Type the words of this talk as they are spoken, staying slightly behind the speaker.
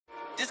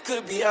this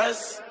could be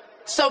us.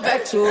 So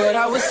back to what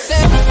I was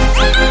saying.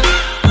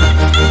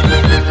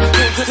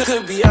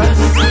 Could be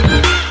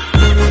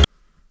us.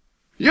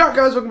 Yeah,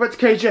 guys, welcome back to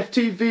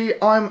Kgftv.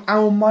 I'm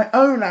on my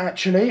own,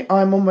 actually.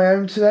 I'm on my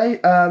own today.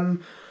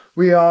 I'm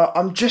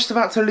just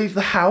about to leave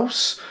the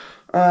house.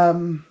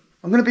 I'm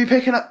going to be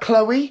picking up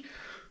Chloe.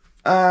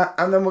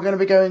 And then we're going to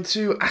be going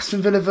to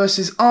Aston Villa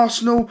versus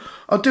Arsenal.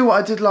 I'll do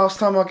what I did last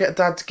time. I'll get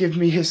Dad to give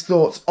me his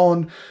thoughts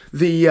on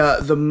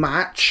the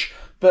match.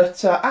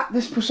 But at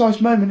this precise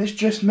moment, it's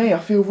just me. I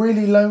feel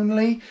really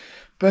lonely.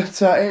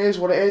 But it is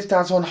what it is.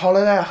 Dad's on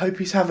holiday. I hope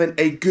he's having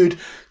a good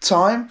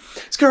time.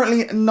 It's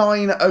currently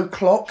 9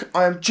 o'clock.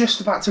 I am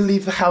just about to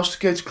leave the house to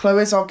go to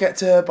Chloe's. I'll get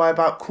to her by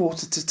about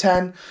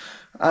 9:45.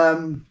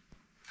 And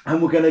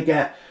we're going to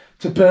get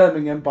to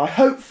Birmingham by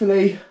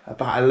hopefully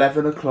about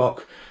 11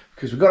 o'clock.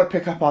 Because we've got to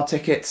pick up our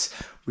tickets.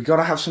 We've got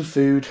to have some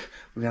food.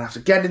 We're going to have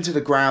to get into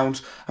the ground.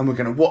 And we're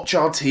going to watch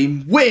our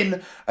team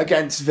win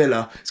against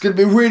Villa. It's going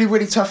to be a really,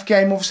 really tough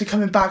game. Obviously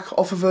coming back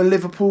off of a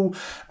Liverpool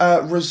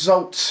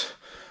result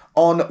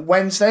on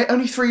Wednesday.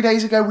 Only 3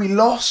 days ago we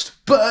lost,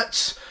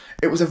 but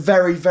it was a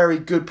very, very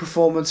good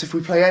performance. If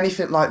we play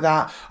anything like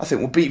that, I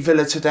think we'll beat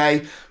Villa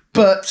today.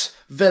 But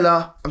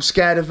Villa, I'm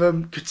scared of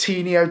them.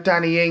 Coutinho,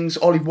 Danny Ings,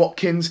 Ollie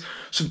Watkins,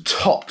 some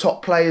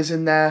top players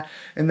in their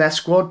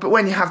squad. But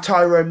when you have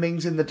Tyrone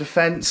Mings in the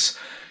defence,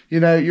 you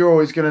know, you're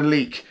always going to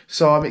leak.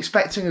 So I'm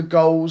expecting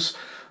goals.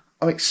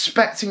 I'm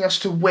expecting us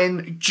to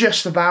win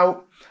just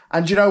about.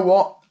 And you know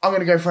what? I'm going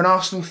to go for an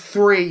Arsenal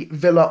 3,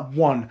 Villa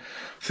 1. I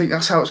think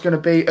that's how it's going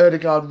to be.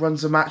 Ødegaard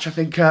runs the match. I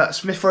think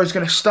Smith Rowe's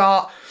going to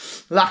start.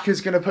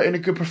 Lacker's going to put in a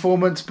good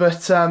performance.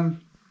 But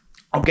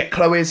I'll get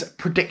Chloe's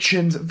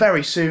predictions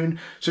very soon.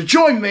 So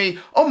join me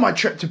on my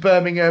trip to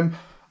Birmingham.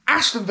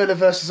 Aston Villa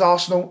versus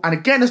Arsenal. And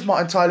again, as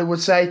Martin Tyler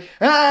would say,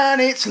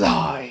 and it's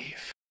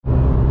live.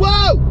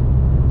 Whoa!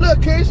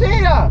 Look who's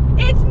here!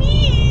 It's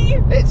me!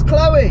 It's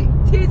Chloe.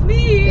 Tis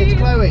me! It's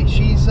Chloe.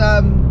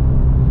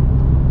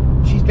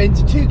 She's been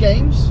to 2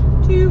 games.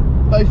 2.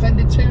 Both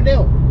ended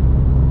 2-0.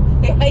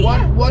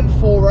 Yeah. One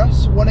for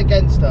us, one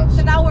against us.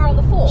 So now we're on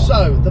the 4.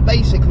 So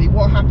basically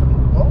what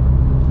happened? What?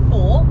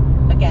 4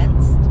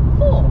 against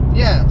 4.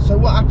 Yeah. So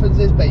what happens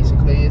is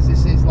basically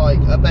this is like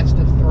a best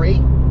of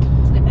 3.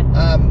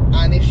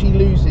 And if she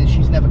loses,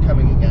 she's never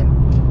coming again.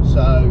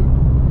 So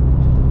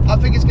I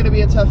think it's going to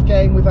be a tough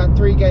game. We've had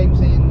 3 games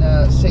in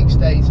 6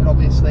 days, and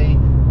obviously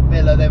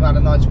Villa, they've had a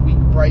nice week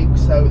break,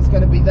 so it's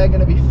going to be, they're going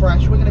to be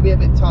fresh. We're going to be a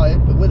bit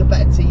tired, but we're the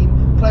better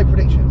team. Chloe,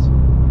 predictions?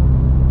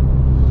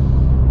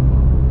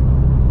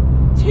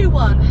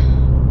 2-1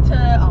 to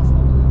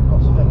Arsenal.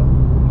 What's Villa?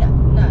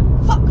 No,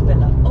 fuck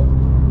Villa. Oh,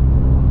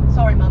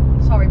 sorry,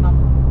 Mum. Sorry, Mum.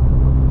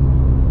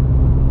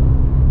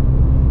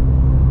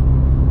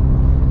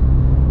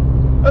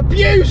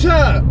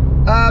 Abuser.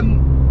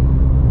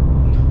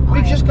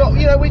 We've just got,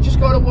 we just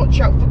got to watch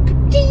out for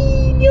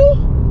Coutinho,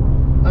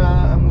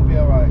 and we'll be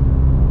all right.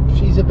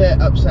 She's a bit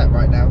upset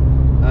right now,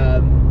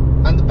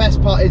 and the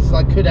best part is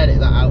I could edit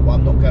that out, but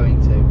I'm not going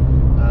to.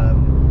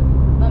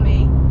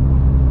 Mummy,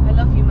 I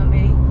love you,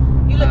 Mummy.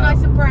 You look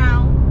nice and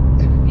brown,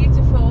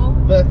 beautiful.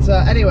 But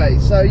anyway,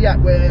 so yeah,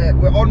 we're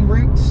en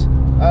route.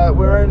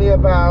 We're only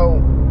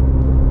about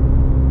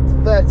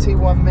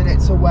 31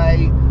 minutes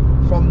away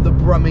from the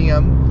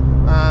Birmingham.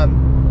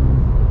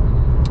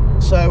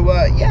 So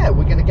yeah,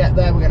 we're going to get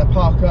there, we're going to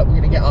park up, we're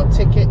going to get our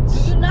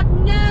tickets. Do you not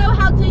know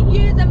how to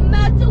use a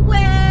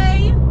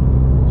motorway?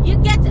 You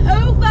get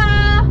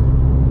over!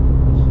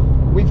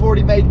 We've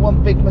already made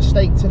one big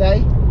mistake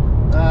today.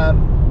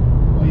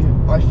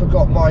 I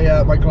forgot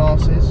my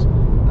glasses,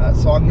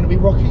 so I'm going to be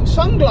rocking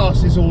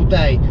sunglasses all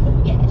day.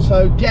 Oh, yeah.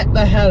 So get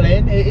the hell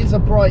in. It is a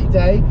bright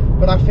day,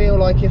 but I feel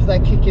like if they're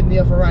kicking the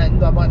other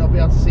end, I might not be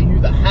able to see who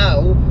the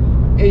hell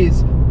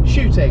is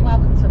shooting.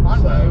 Welcome to my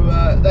world.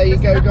 So there you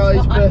go,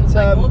 guys. But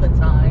all the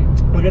time.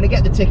 we're going to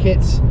get the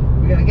tickets.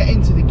 We're going to get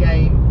into the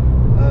game.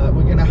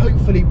 We're going to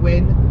hopefully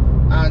win.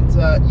 And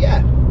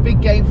yeah,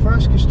 big game for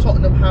us because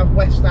Tottenham have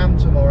West Ham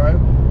tomorrow.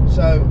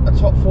 So a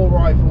top 4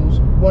 rivals.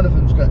 One of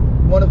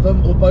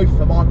them or both of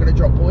them are going to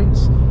drop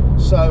points.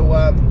 So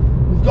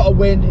we've got to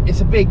win.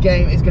 It's a big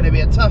game. It's going to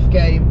be a tough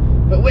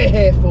game, but we're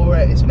here for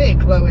it. It's me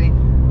and Chloe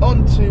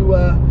on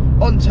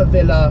to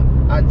Villa,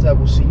 and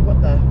we'll see you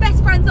up there.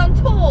 Best friends on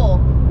tour.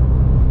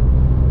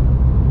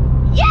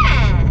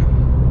 Yeah.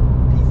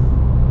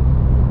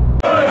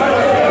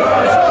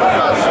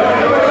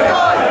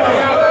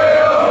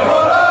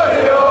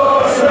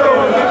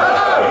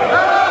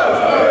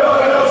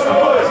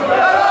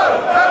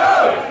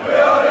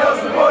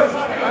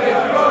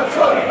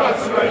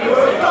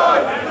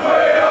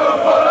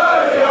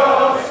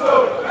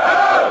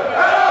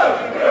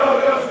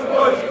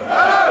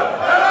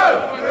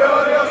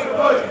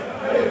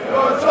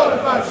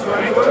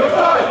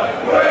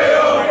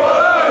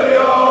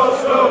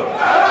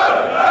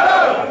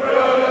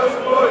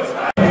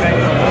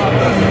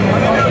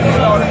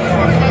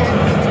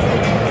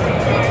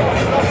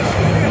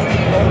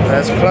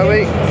 There's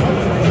Chloe.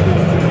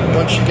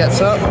 Once she gets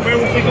up.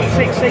 We've got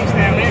 6 seats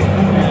down there.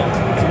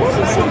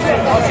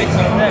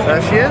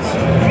 There she is.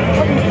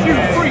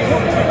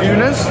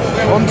 Una's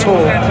on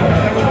tour.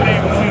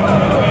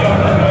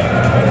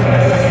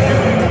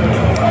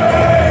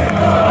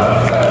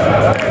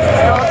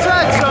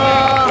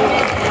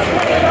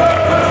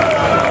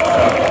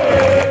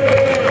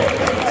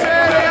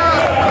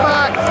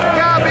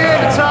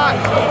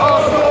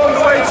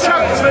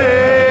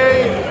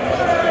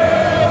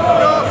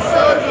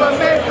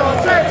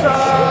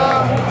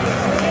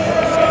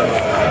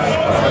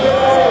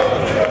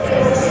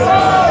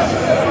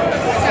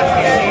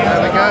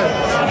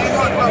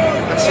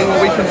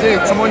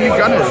 Come on, you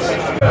Gunners.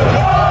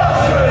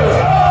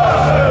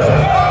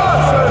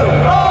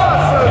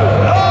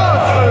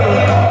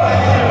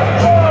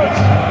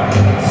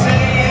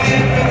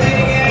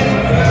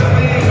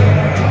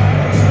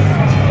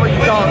 What are you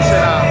dancing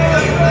at?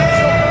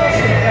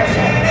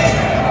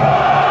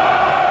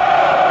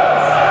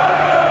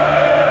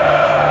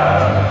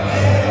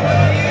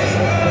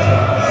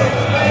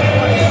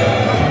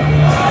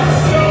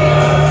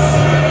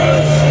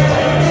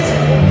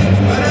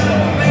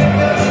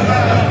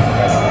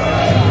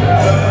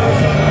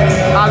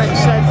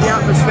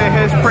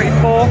 Here's pretty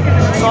poor,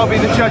 so I'll be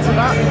the judge of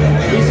that.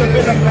 He's a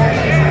bit of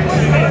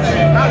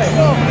Alex.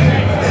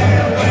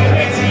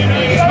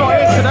 He's not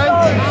here today.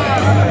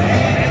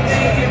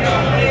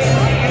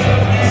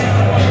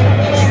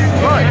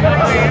 Right,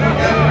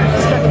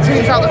 let's get the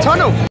teams out the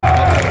tunnel.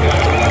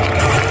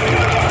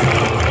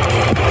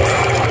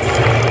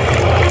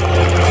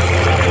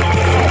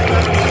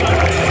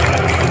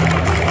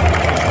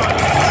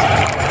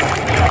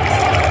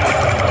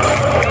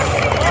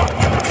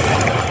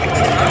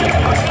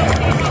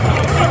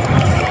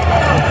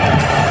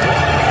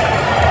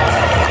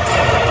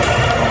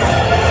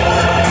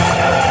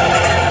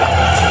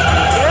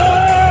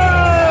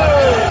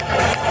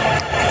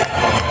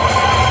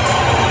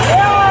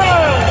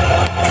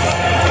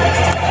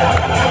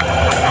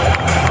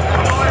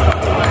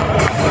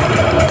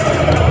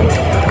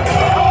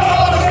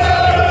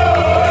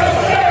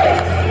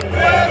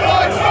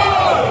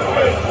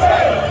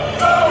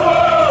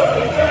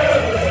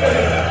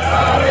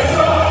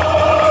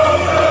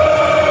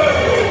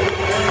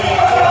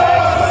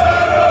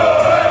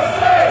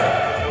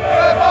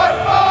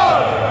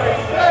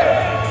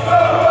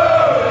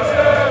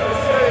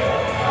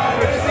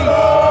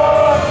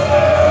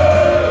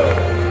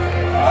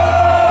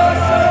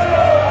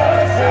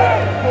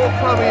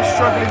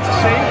 Struggling to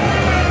see.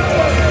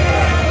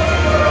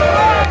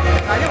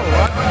 Now you're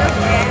alright, aren't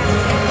you?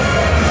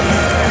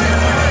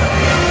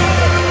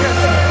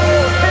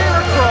 Clear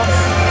across.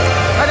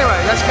 Anyway,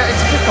 let's get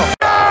into kickoff.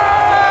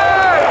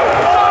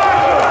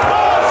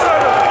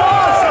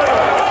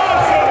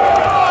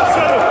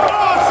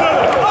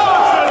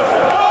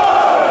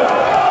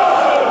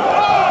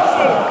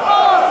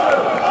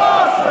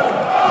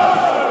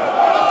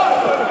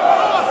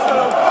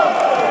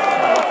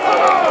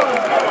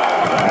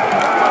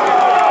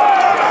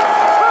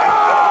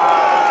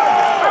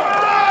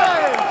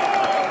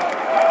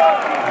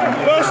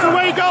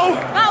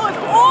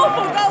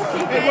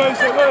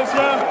 It was,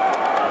 yeah.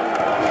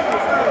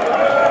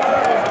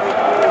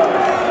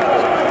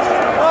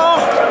 Oh,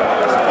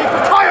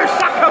 Bukayo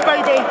Saka,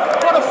 baby.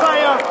 What a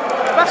player.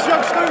 Best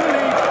youngster in the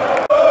league.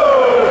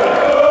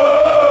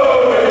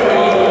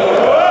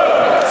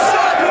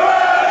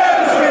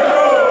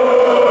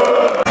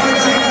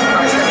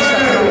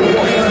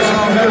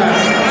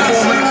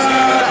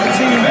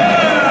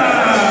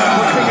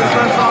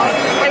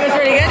 It was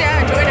really good, yeah,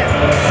 I enjoyed it.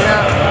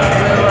 Yeah,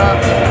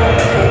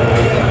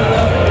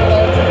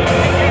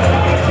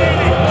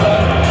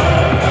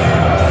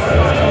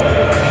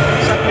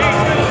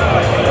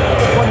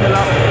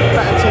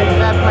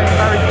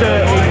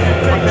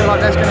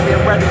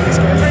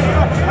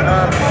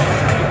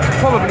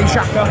 probably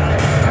Xhaka,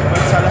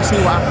 so let's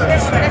see what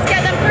happens. Let's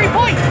get them 3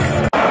 points.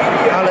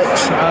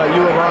 Alex,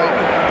 you were right,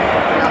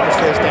 the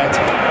atmosphere's dead.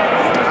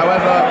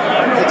 However,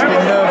 it's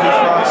been nervy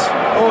for us.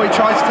 Oh, he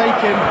tried to take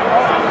him.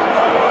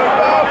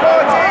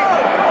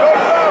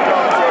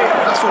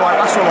 That's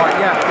alright,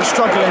 yeah, we're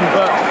struggling,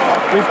 but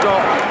we've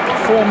got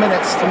 4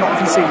 minutes to not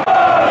concede.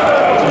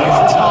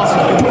 This half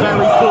has been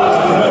very poor.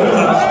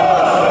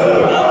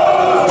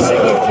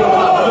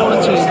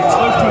 Quality.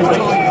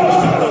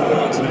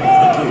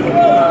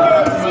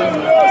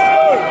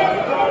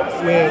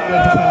 We're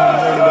defending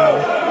really well,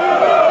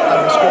 and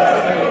we're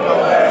scoring really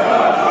well.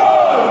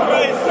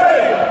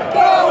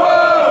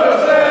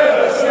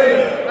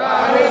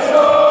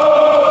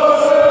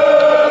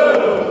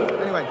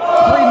 Anyway,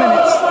 3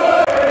 minutes.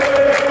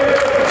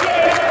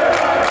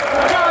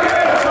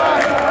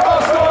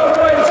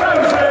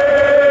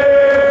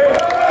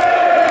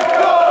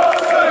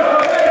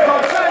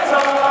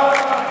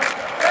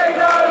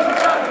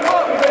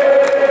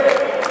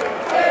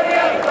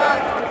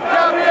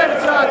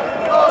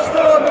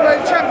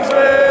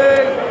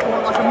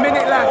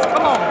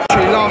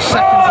 Last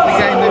seconds of the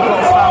game, they've got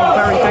a foul,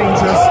 very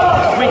dangerous.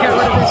 If we get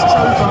rid of this, it's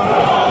over.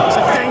 It's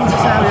a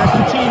dangerous area,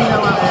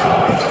 Coutinho out here.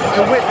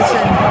 He'll whip this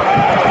in.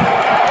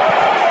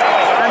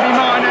 Andy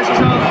Martinez is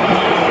up.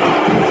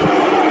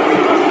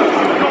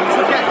 Got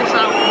to get this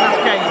out, and that's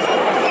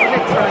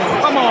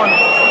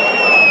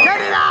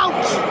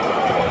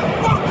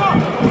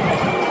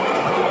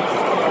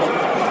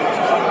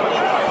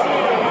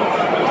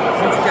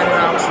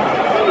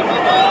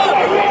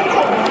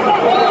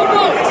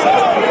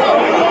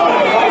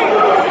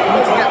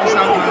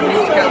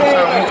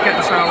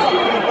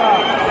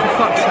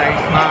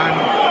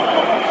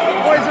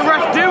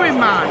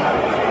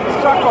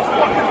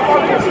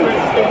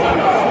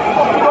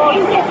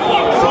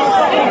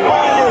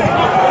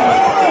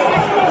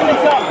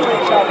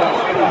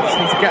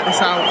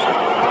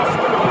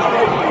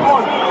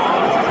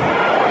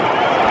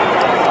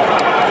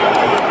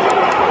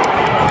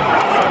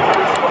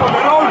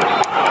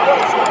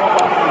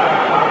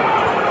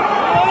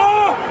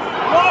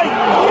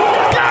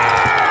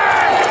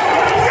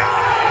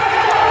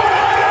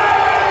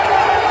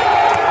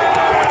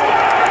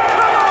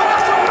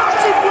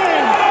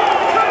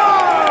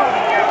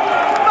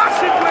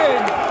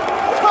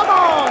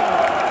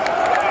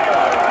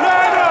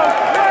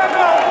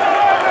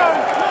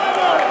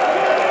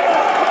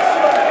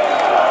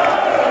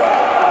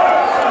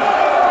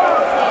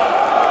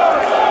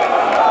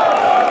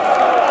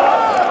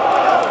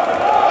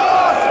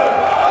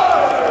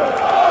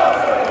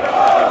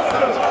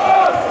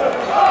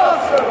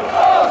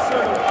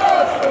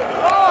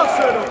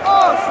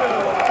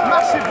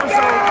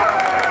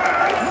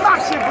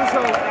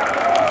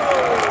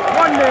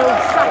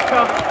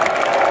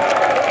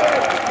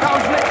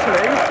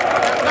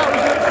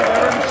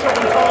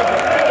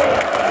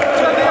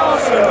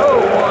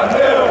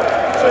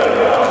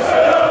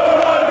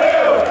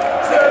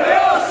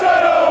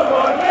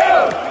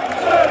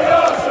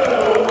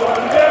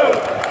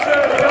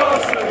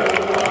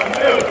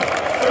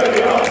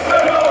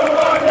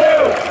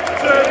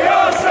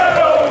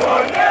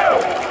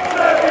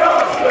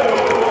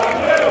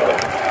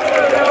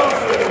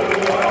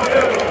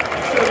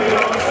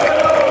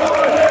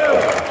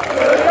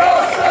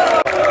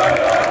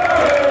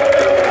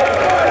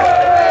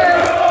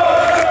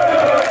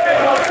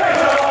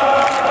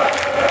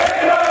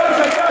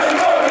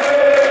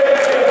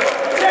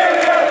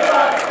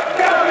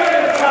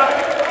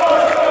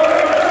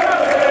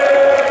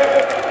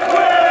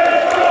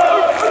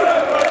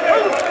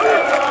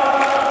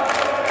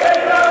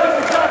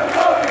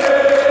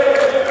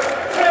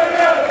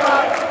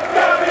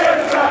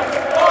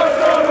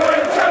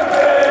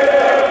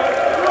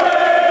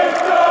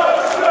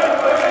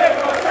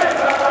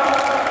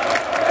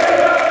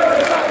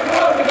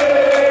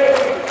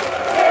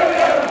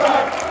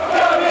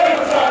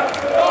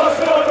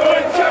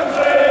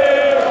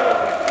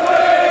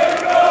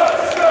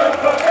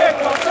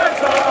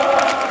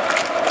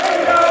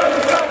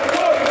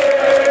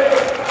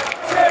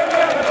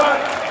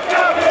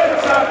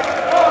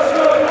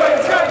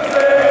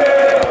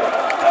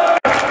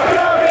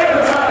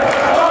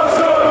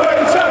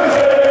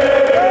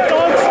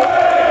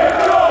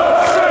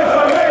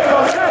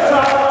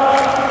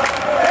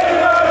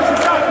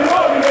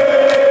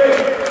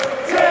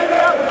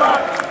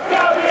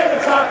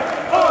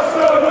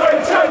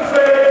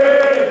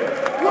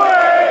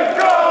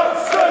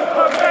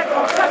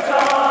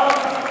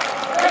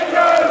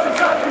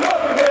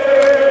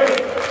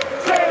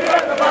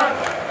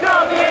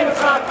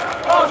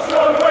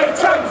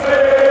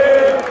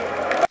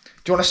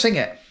to sing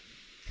it?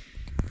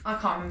 I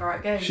can't remember how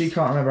it goes. She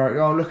can't remember how it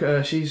goes. Oh, look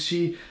at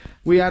her.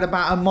 We had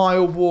about a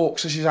mile walk,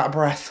 so she's out of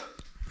breath.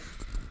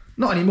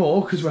 Not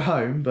anymore, because we're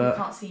home, but...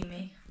 You can't see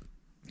me.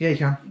 Yeah, you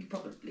can. You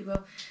probably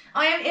will.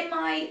 I am in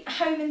my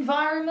home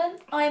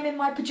environment. I am in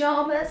my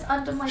pyjamas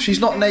under my... She's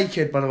not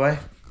naked, by the way.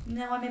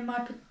 No, I'm in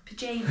my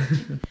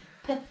pajamas.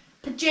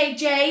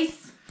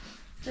 Pajajs.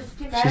 Just,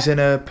 you know. She's in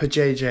her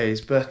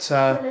pajajs, but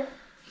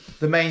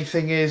the main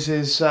thing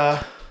is... How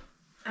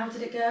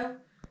did it go?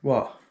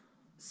 What?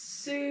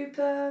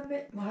 Well,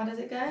 how does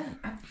it go?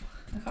 I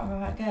can't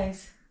remember how it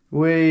goes.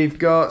 We've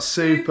got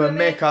Super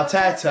Mick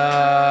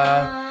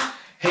Arteta.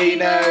 He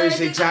knows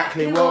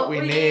exactly what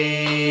we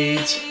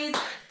need.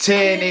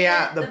 Tierney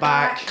at the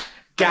back,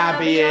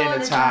 Gabby in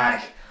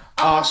attack.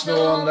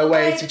 Arsenal on the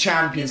way to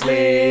Champions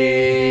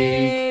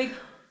League.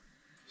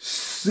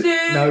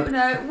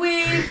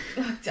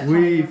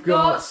 We've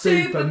got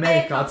Super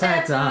Mick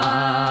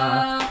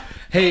Arteta.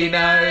 He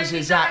knows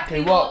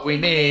exactly what we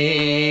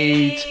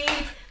need.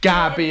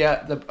 Gabby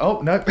at the... Oh,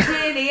 no.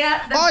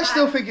 I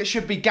still think it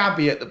should be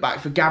Gabby at the back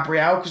for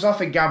Gabrielle, because I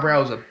think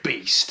Gabrielle's a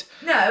beast.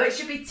 No, it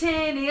should be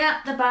Tierney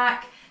at the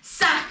back,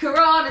 Saka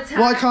on attack.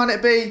 Why can't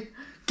it be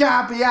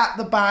Gabby at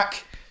the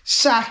back,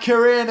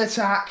 Saka in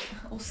attack?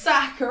 Or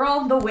Saka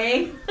on the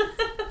wing.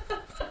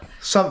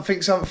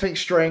 something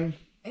string.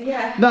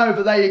 Yeah. No,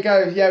 but there you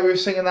go. Yeah, we were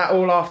singing that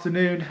all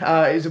afternoon.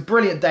 It was a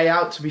brilliant day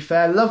out, to be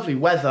fair. Lovely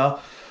weather.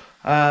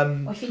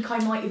 I think I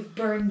might have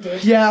burned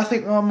it. Yeah, I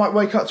think I might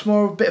wake up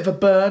tomorrow with a bit of a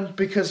burn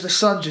because the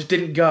sun just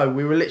didn't go.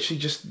 We were literally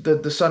just...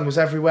 The sun was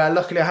everywhere.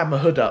 Luckily, I had my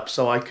hood up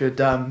so I could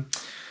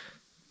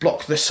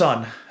block the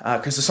sun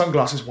because the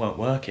sunglasses weren't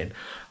working.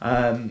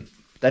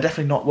 They're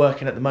definitely not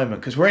working at the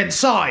moment because we're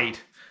inside.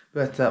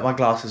 But my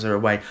glasses are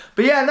away.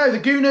 But yeah, no, the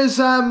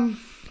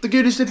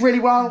Gooners did really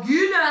well.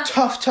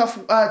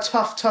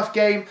 Tough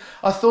game.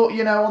 I thought,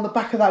 you know, on the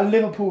back of that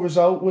Liverpool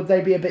result, would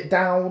they be a bit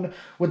down?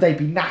 Would they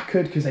be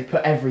knackered because they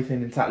put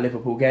everything into that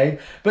Liverpool game?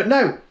 But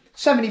no,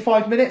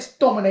 75 minutes,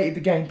 dominated the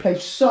game, played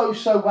so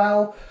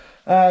well.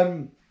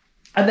 And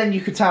then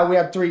you could tell we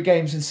had 3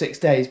 games in 6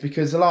 days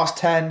because the last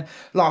 10,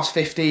 last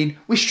 15,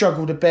 we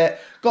struggled a bit.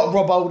 Got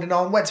Rob Holding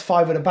on, went to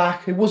 5 at the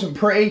back. It wasn't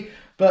pretty,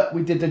 but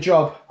we did the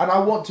job. And I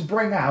want to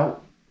bring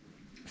out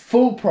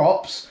full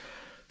props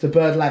to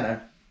Bird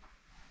Leno.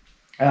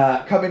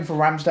 Coming for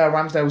Ramsdale.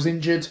 Ramsdale was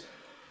injured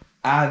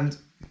and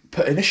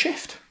put in a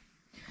shift.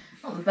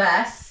 Not the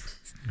best.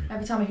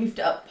 Every time I hoofed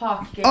it up the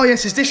park. Oh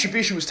yes, his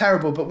distribution was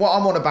terrible. But what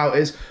I'm on about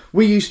is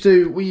we used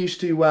to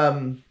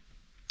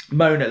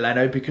moan at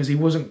Leno because he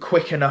wasn't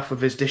quick enough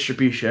with his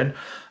distribution,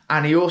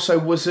 and he also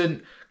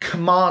wasn't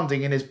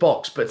commanding in his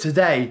box. But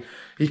today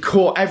he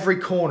caught every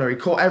corner, he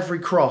caught every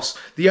cross.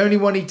 The only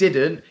one he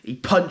didn't, he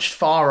punched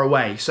far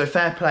away. So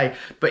fair play.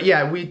 But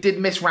yeah, we did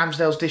miss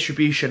Ramsdale's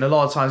distribution. A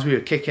lot of times we were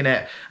kicking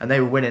it and they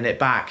were winning it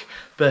back.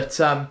 But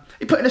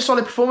he put in a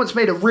solid performance,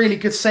 made a really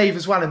good save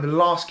as well in the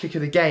last kick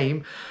of the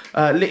game.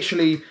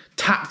 Literally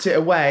tapped it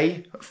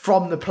away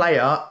from the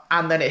player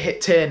and then it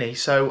hit Tierney.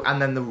 So,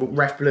 and then the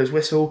ref blew his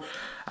whistle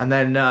and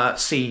then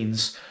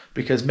scenes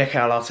because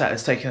Mikel Arteta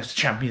has taken us to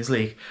Champions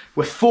League.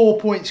 We're 4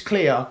 points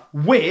clear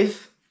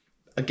with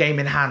a game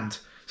in hand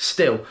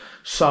still.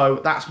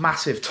 So that's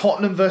massive.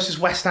 Tottenham versus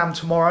West Ham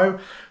tomorrow.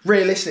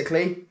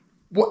 Realistically,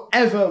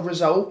 whatever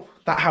result,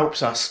 that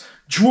helps us.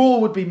 Draw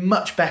would be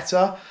much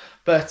better,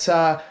 but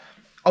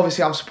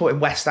obviously I'm supporting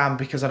West Ham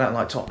because I don't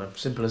like Tottenham.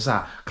 Simple as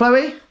that.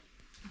 Chloe,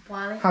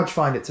 how'd you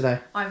find it today?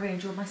 I really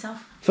enjoyed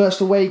myself. First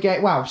away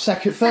game. Wow,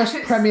 first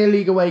Premier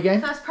League away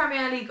game. First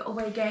Premier League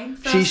away game.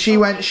 She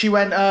went.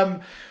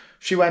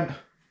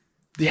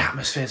 The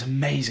atmosphere's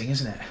amazing,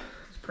 isn't it?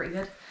 It's pretty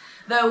good.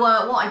 Though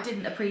what I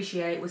didn't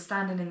appreciate was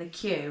standing in the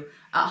queue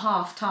at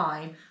half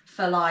time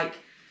for like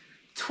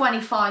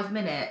 25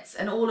 minutes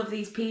and all of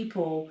these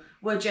people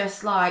were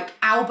just like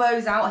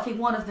elbows out. I think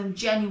one of them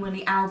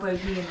genuinely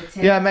elbowed me in the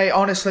tip. Yeah, mate,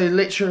 honestly,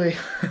 literally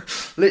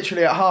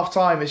at half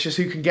time, it's just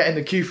who can get in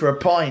the queue for a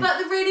pint. But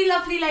the really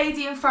lovely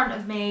lady in front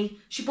of me,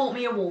 she bought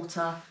me a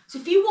water. So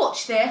if you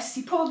watch this,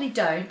 you probably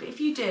don't, but if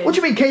you do... What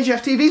do you mean,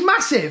 KGFTV's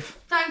massive?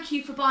 Thank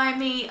you for buying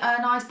me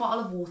a nice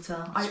bottle of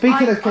water.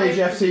 Speaking of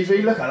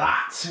KGFTV, look at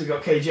that. We've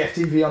got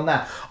KGFTV on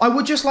there. I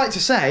would just like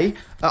to say,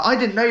 I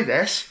didn't know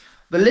this,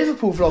 the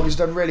Liverpool vlog has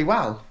done really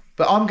well.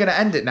 But I'm going to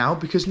end it now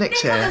because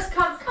Nick's Nicholas, here.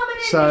 coming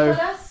in, so,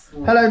 Nicholas.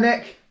 Hello,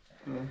 Nick.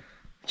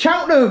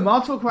 Cheltenham.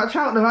 I'll talk about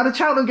Cheltenham. How did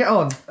Cheltenham get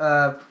on?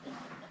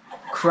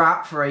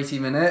 Crap for 80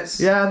 minutes.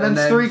 Yeah, and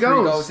then 3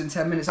 goals. 3 goals in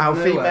 10 minutes.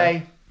 Alfie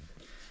May.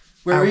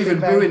 We were even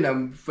booing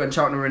them when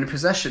Cheltenham were in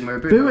possession. We were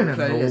booing them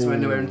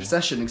when they were in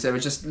possession because they were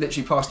just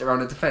literally passed it around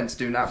the defence,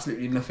 doing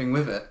absolutely nothing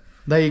with it.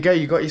 There you go.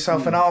 You got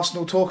yourself an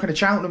Arsenal talk and a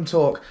Cheltenham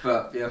talk.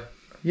 But yeah.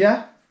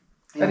 Yeah.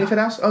 Anything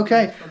else?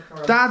 Okay.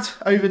 Dad,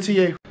 over to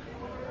you.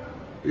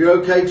 You're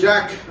okay,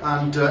 Jack,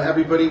 and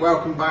everybody,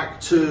 welcome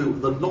back to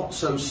the not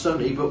so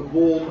sunny but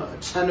warm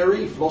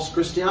Tenerife, Los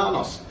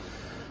Cristianos.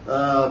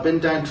 Been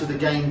down to the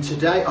game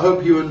today. I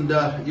hope you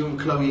and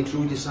Chloe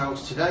enjoyed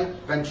yourselves today.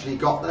 Eventually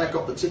got there,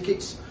 got the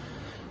tickets.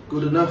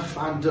 good enough,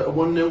 and a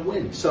 1-0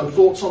 win. So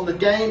thoughts on the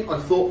game? I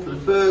thought for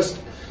the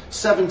first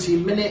 70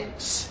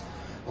 minutes,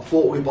 I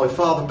thought we were by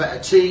far the better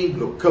team,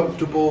 looked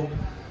comfortable.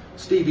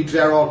 Stevie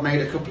Gerrard made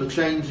a couple of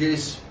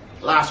changes.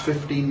 Last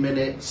 15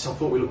 minutes, I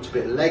thought we looked a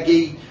bit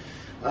leggy.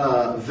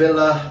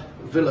 Villa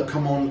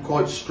come on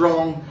quite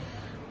strong.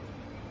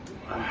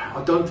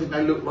 I don't think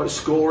they looked like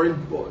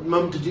scoring.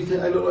 Mum, did you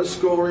think they looked like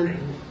scoring?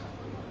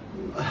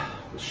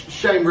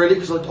 Shame really,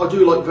 because I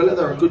do like Villa,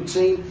 they're a good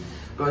team.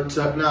 But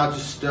no, I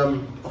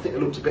think it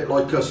looked a bit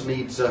like us,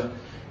 need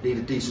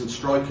a decent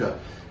striker.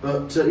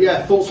 But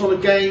yeah, thoughts on the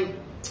game?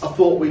 I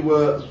thought we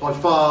were by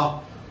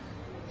far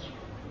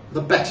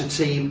the better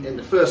team in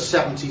the first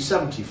 70,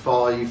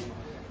 75,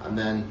 and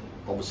then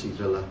obviously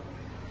Villa.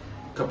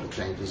 A couple of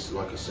changes,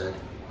 like I said.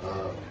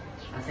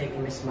 I think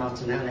we missed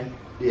Martinelli.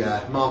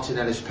 Yeah,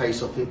 Martinelli's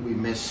pace I think we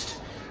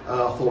missed.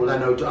 I thought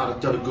Leno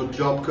had done a good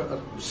job,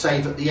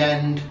 save at the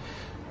end.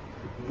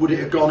 Would it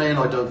have gone in?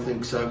 I don't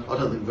think so. I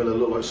don't think Villa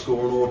looked like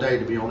scoring all day,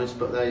 to be honest,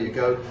 but there you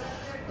go.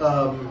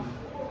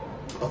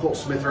 I thought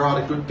Smith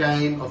had a good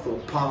game. I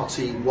thought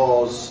Partey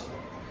was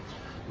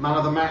man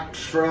of the match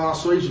for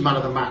Arsenal. He was man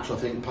of the match, I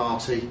think,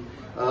 Partey.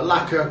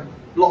 Laka,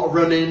 a lot of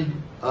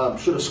running.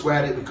 Should have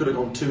squared it. We could have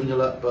gone 2-0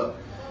 up, but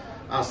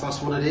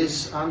that's what it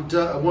is. And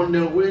a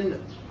 1-0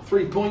 win.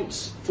 3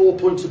 points, 4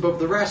 points above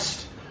the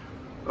rest.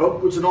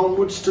 Upwards and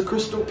onwards to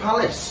Crystal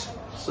Palace.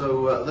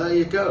 So there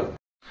you go.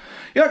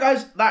 Yeah,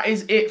 guys, that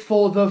is it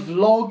for the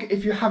vlog.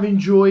 If you have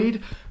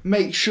enjoyed,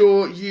 make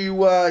sure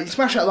you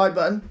smash that like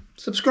button.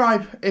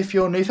 Subscribe if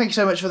you're new. Thank you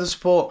so much for the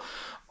support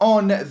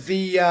on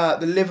the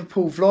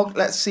Liverpool vlog.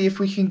 Let's see if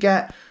we can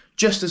get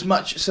just as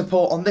much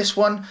support on this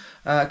one,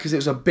 because it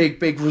was a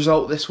big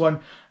result, this one.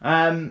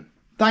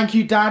 Thank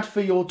you, Dad, for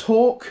your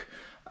talk.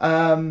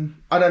 I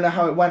don't know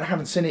how it went,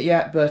 haven't seen it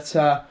yet, but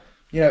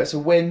you know, it's a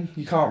win.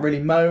 You can't really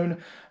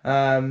moan.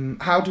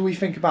 How do we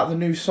think about the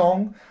new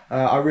song?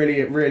 I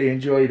really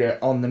enjoyed it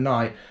on the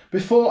night.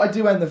 Before I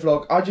do end the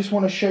vlog, I just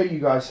want to show you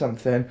guys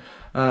something.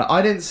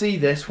 I didn't see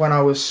this when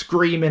I was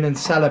screaming and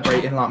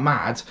celebrating like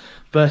mad,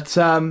 but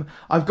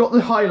I've got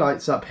the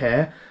highlights up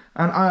here,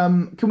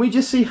 and can we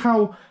just see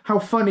how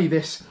funny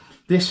this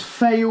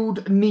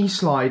failed knee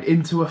slide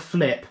into a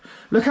flip.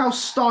 Look how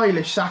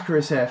stylish Saka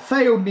is here.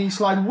 Failed knee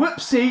slide,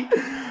 whoopsie.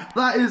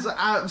 That is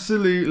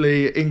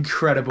absolutely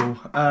incredible.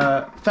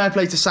 Fair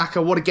play to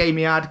Saka, what a game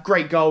he had.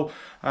 Great goal,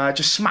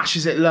 just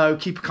smashes it low,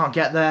 keeper can't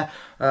get there.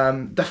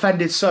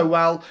 Defended so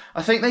well.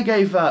 I think they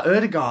gave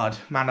Ødegaard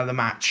man of the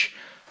match.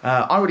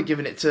 I would have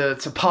given it to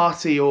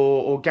Partey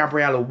or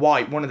Gabriel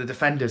White, one of the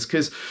defenders,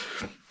 because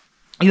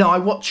you know, I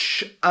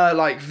watch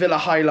like Villa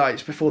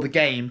highlights before the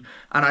game,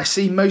 and I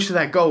see most of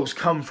their goals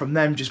come from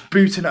them just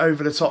booting it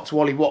over the top to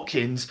Ollie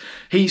Watkins.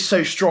 He's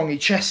so strong, he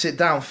chests it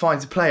down,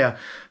 finds a player.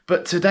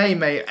 But today,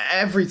 mate,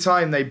 every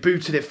time they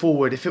booted it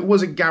forward, if it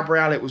wasn't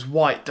Gabriel, it was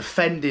White,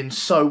 defending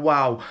so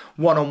well,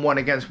 one-on-one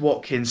against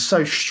Watkins,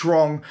 so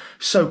strong,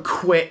 so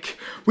quick.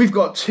 We've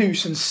got two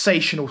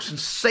sensational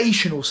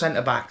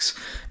centre-backs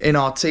in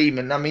our team,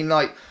 and I mean,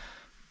 like,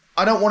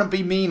 I don't want to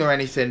be mean or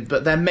anything,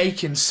 but they're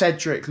making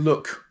Cedric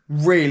look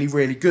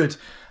really good.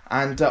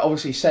 And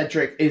obviously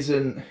Cedric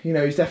isn't, you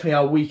know, he's definitely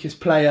our weakest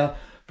player,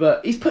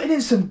 but he's putting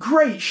in some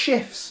great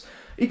shifts.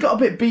 He got a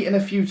bit beaten a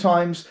few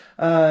times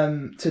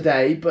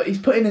today, but he's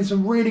putting in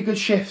some really good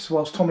shifts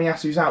whilst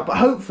Tomiyasu's out. But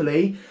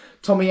hopefully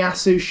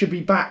Tomiyasu should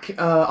be back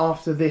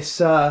after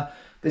this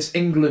this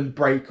England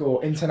break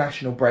or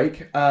international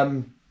break.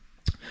 But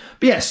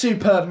yeah,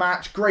 superb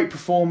match, great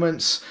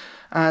performance.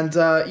 And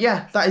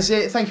yeah, that is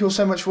it. Thank you all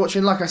so much for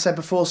watching. Like I said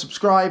before,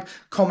 subscribe,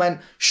 comment,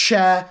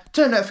 share,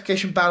 turn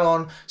notification bell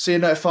on so you're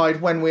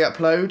notified when we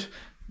upload.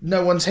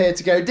 No one's here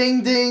to go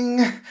ding ding,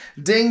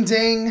 ding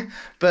ding.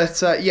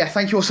 But yeah,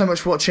 thank you all so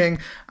much for watching,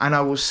 and I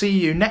will see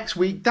you next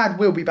week. Dad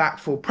will be back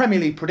for Premier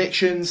League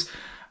predictions,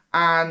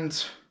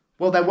 and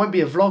well, there won't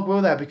be a vlog,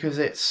 will there? Because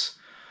it's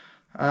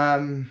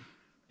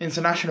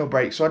international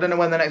break, so I don't know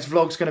when the next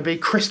vlog's going to be.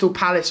 Crystal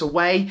Palace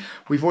away.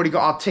 We've already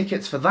got our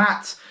tickets for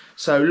that.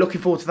 So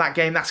looking forward to that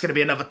game. That's going to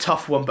be another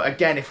tough one. But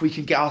again, if we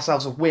can get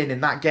ourselves a win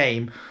in that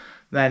game,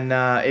 then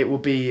it will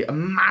be a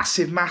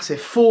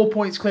massive 4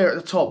 points clear at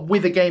the top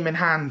with a game in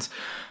hand.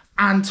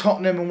 And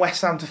Tottenham and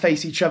West Ham to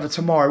face each other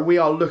tomorrow. We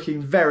are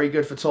looking very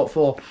good for top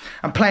four.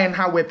 And playing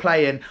how we're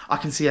playing, I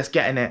can see us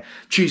getting it.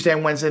 Tuesday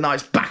and Wednesday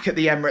nights back at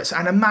the Emirates.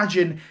 And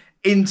imagine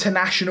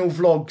international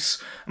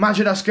vlogs.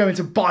 Imagine us going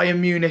to Bayern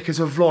Munich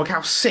as a vlog.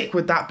 How sick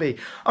would that be?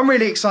 I'm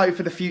really excited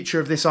for the future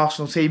of this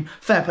Arsenal team.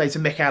 Fair play to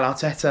Mikel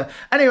Arteta.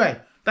 Anyway,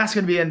 that's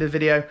going to be the end of the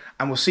video,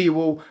 and we'll see you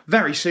all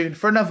very soon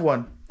for another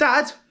one.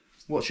 Dad,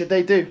 what should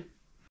they do?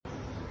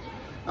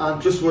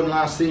 And just one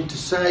last thing to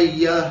say,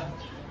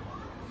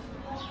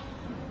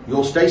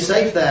 you'll stay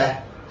safe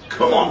there.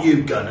 Come on,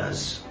 you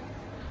Gunners.